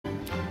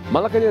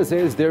Malacanang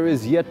says there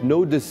is yet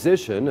no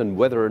decision on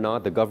whether or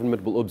not the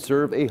government will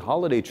observe a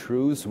holiday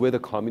truce with the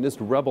communist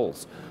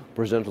rebels.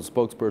 Presidential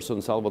spokesperson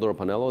Satur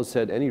Panelo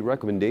said any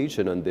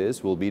recommendation on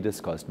this will be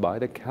discussed by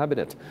the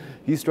cabinet.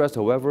 He stressed,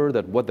 however,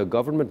 that what the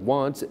government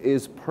wants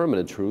is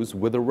permanent truce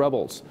with the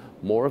rebels.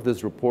 More of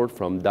this report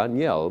from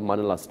Daniel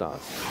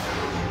Manalastas.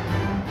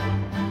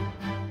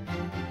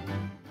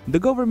 The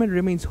government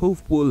remains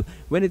hopeful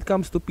when it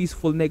comes to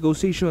peaceful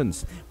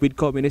negotiations with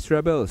communist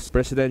rebels.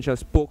 Presidential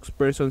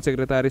spokesperson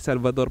Secretary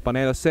Salvador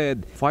Panelo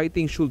said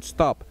fighting should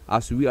stop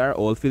as we are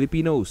all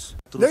Filipinos.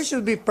 There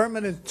should be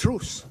permanent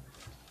truce.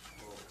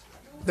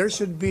 There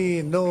should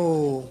be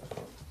no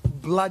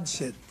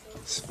bloodshed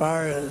as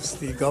far as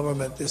the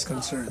government is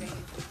concerned.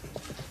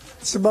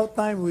 It's about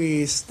time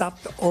we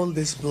stopped all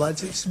this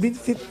bloodshed. It's been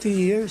 50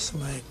 years,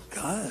 my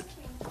God.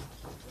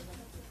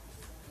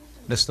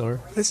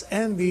 Let's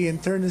end the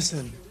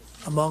internecine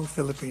among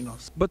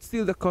Filipinos. But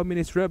still, the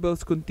communist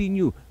rebels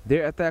continue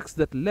their attacks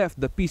that left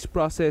the peace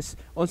process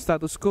on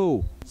status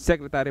quo.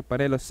 Secretary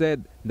Panelo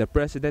said the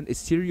president is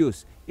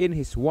serious in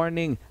his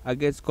warning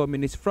against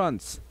communist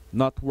fronts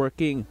not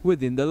working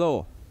within the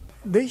law.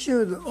 They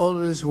should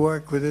always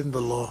work within the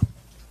law.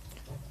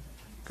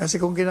 Kasi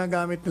kung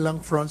ginagamit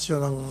nilang fronts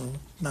yun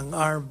ng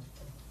armed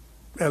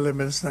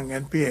elements ng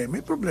NPA,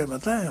 may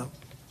problema tayo.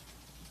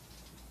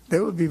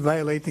 They will be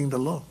violating the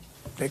law.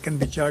 They can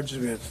be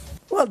charged with.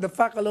 Well, the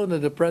fact alone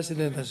that the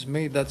president has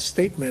made that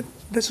statement,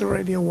 that's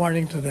already a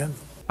warning to them.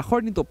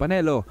 According to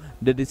Panelo,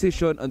 the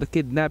decision on the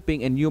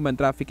kidnapping and human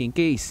trafficking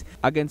case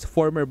against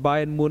former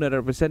Bayan Muna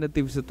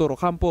Representative Satur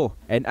Ocampo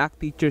and ACT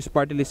Teachers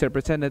Party List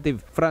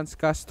Representative Franz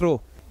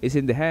Castro is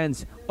in the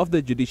hands of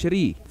the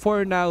judiciary.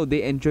 For now,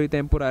 they enjoy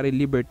temporary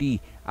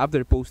liberty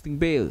after posting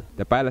bail.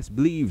 The palace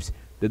believes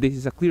that this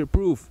is a clear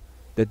proof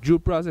that due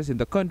process in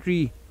the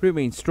country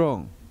remains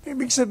strong.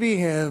 Ibig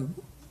sabihin,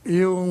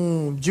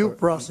 yung due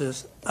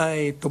process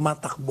ay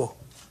tumatakbo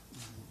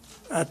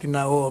at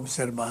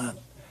inaoobserbahan.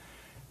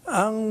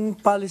 Ang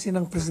policy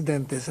ng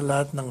presidente sa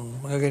lahat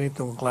ng mga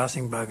ganitong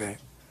klaseng bagay,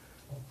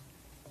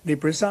 the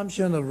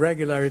presumption of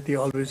regularity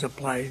always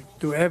apply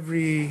to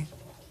every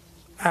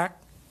act,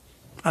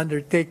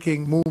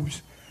 undertaking,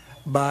 moves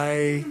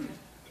by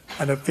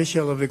an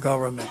official of the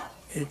government.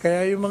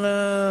 Kaya yung mga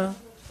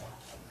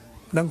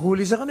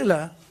nanghuli sa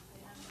kanila,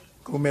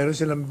 kung meron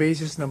silang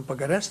basis ng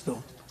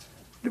pag-aresto,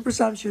 the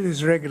presumption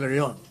is regular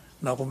yon.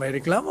 Now, kung may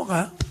reklamo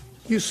ka,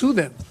 you sue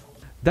them.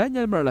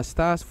 Daniel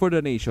Manalastas for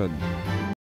The Nation.